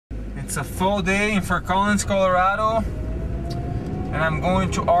It's a full day in Fort Collins, Colorado, and I'm going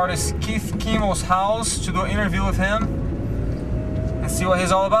to artist Keith Kimmel's house to do an interview with him and see what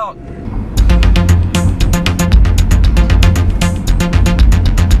he's all about.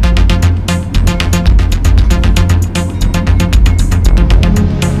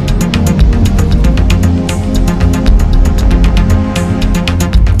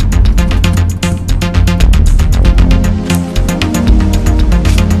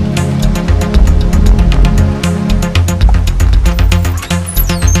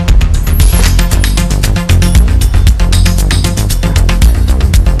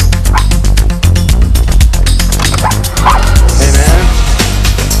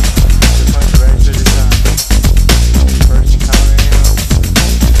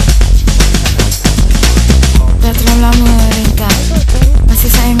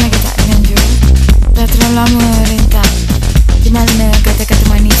 Lama renta, di mana kata-kata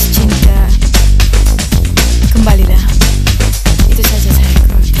manis cinta. Kembalilah, itu saja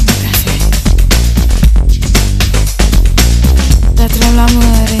sayangku. Terima kasih. Dah terlalu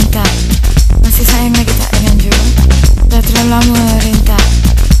lama renta, masih sayang lagi tak dengan Jo. Dah terlalu lama renta,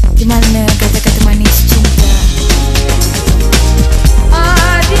 di mana kata-kata manis cinta.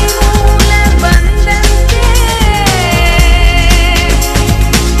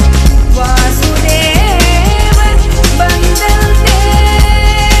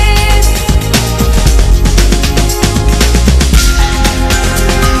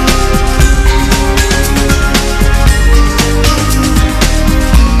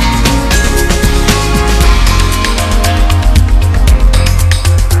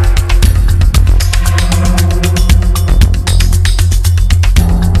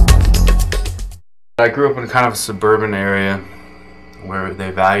 I grew up in kind of a suburban area where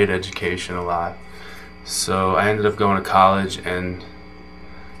they valued education a lot, so I ended up going to college, and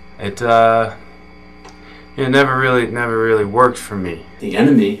it never really worked for me. The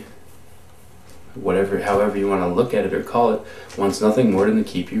enemy, however you want to look at it or call it, wants nothing more than to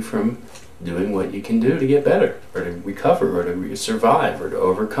keep you from doing what you can do to get better, or to recover, or to survive, or to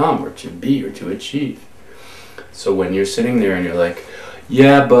overcome, or to be, or to achieve. So when you're sitting there and you're like,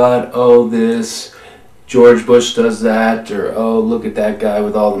 yeah, but oh, this George Bush does that, or oh, look at that guy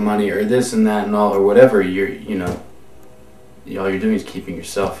with all the money, or this and that and all, or whatever, all you're doing is keeping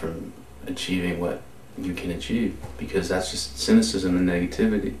yourself from achieving what you can achieve, because that's just cynicism and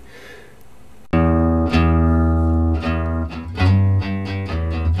negativity.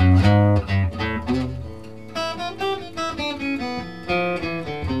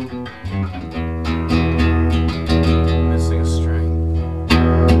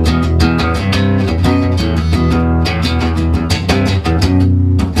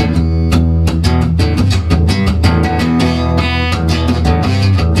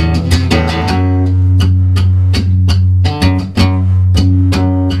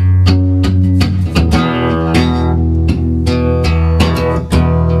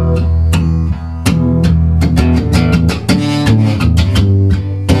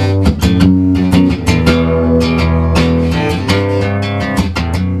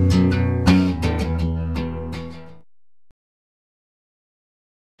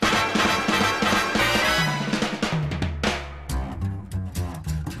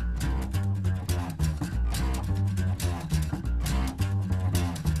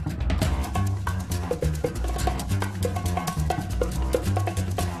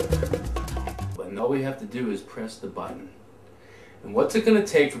 All we have to do is press the button. And what's it going to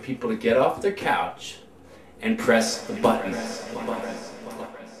take for people to get off their couch and press the button?